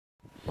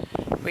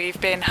We've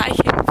been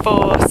hiking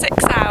for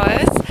 6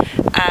 hours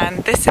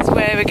and this is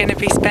where we're going to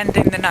be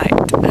spending the night.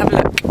 Have a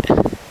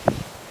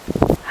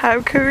look.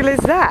 How cool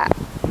is that?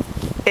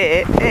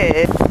 It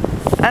is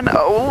an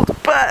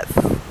old bus.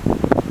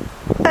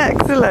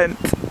 Excellent.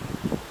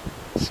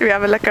 Should we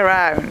have a look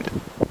around?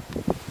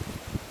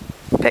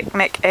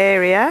 Picnic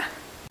area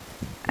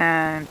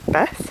and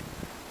bus.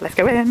 Let's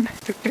go in.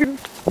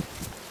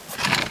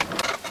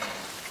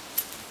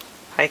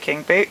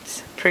 Hiking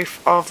boots,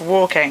 proof of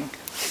walking.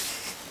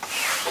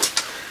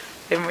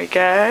 In we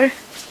go.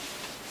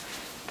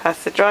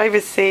 Past the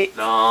driver's seat.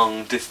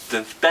 Long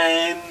distance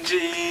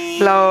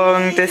Benji.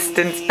 Long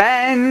distance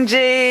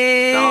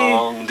Benji.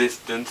 Long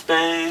distance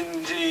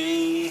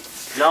Benji.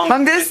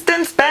 Long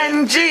distance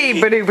Benji.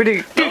 Badoo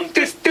badoo. Long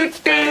distance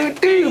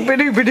Benji.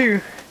 Badoo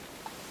badoo.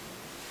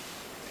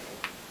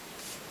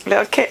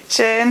 Little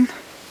kitchen.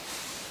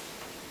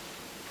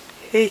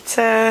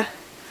 Heater.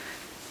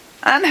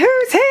 And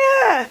who's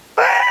here?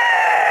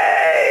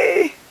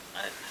 Way!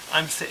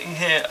 I'm sitting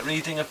here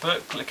reading a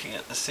book, looking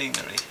at the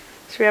scenery.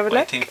 Should we have a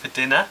look? Waiting for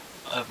dinner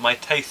of my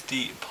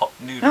tasty pot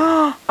noodle.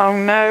 Oh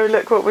no,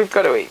 look what we've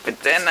got to eat for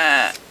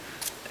dinner.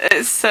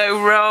 It's so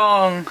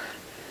wrong.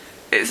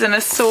 It's an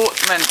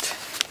assortment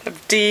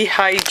of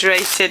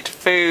dehydrated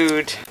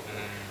food.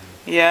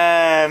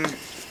 Yum.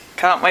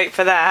 Can't wait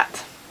for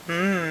that.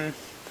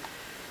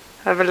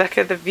 Have a look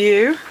at the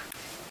view.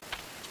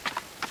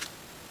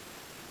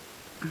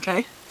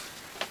 Okay.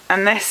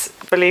 And this,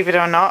 believe it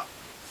or not,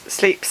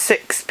 sleeps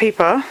 6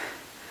 people.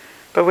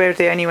 But we're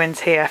the only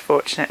ones here,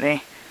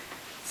 fortunately.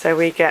 So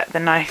we get the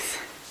nice,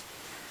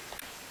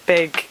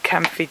 big,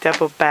 comfy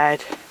double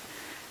bed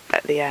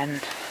at the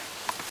end.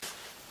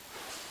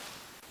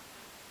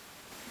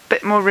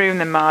 Bit more room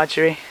than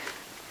Marjorie.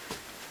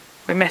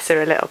 We miss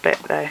her a little bit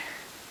though.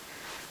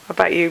 What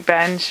about you,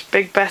 Benj?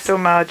 Big Bess or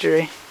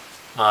Marjorie?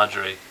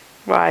 Marjorie.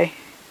 Why?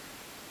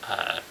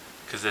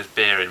 Because there's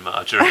beer in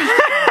Marjorie.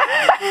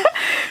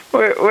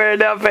 We're a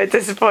little bit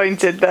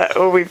disappointed that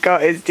all we've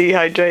got is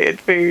dehydrated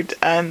food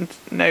and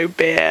no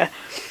beer.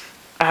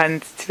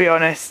 And to be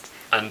honest...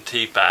 And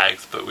tea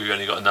bags, but we've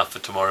only got enough for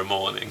tomorrow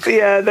morning.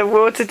 Yeah, the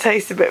water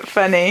tastes a bit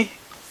funny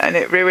and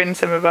it ruined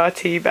some of our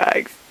tea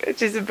bags,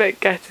 which is a bit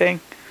gutting.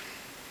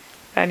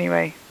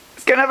 Anyway,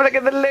 let's go and have a look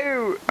at the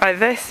loo. Right,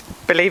 this,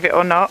 believe it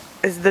or not,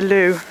 is the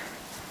loo.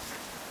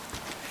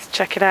 Let's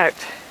check it out.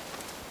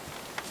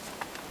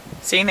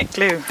 Scenic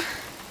glue.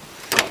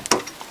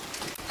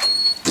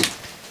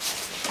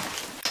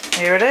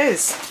 Here it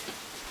is.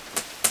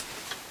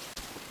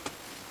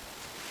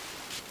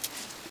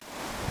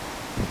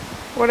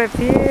 What a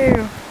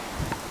view.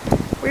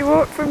 We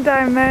walked from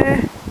down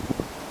there.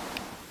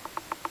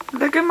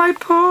 Look at my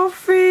poor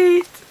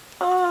feet.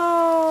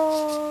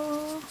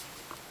 Oh.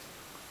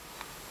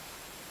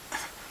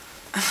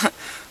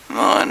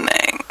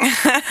 Morning.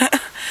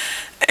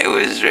 It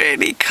was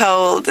really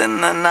cold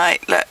in the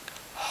night. Look.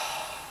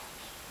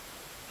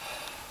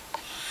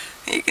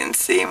 You can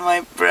see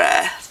my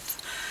breath.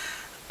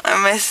 I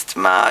missed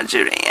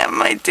Marjorie and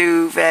my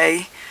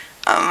duvet,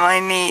 and my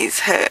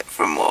knees hurt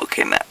from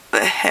walking up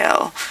the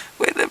hill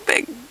with a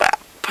big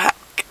backpack.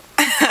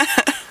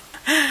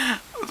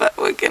 But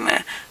we're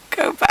gonna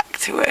go back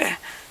to her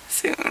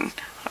soon.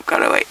 I've got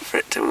to wait for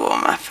it to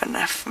warm up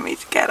enough for me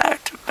to get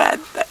out of bed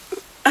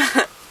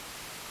though.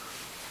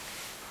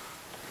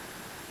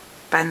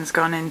 Ben's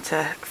gone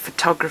into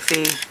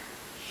photography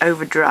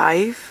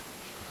overdrive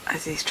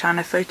as he's trying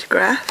to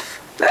photograph.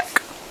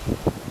 Look!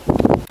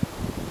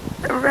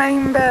 The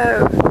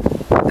rainbow!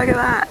 Look at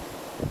that!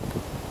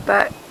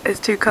 But it's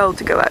too cold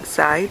to go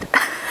outside.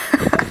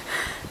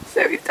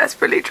 So he's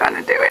desperately trying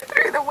to do it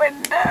through the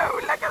window.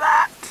 Look at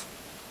that!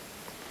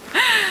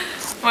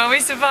 Well, we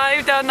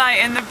survived our night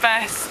in the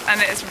bus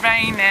and it's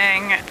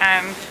raining,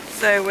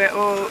 so we're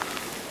all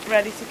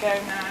ready to go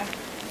now.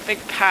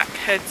 Big pack,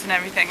 hoods and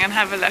everything, and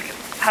have a look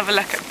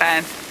at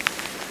Ben.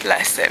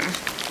 Bless him.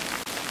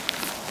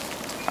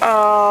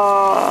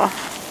 Oh,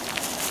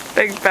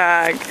 big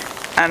bag,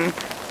 and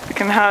you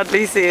can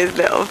hardly see his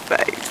little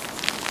face.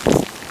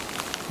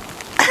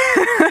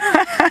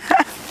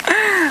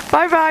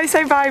 Bye bye,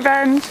 say bye,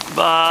 Ben.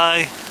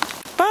 Bye.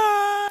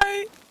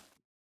 Bye.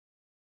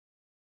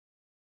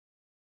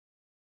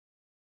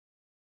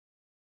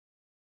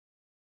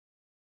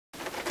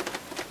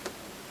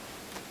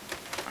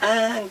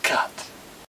 And cut.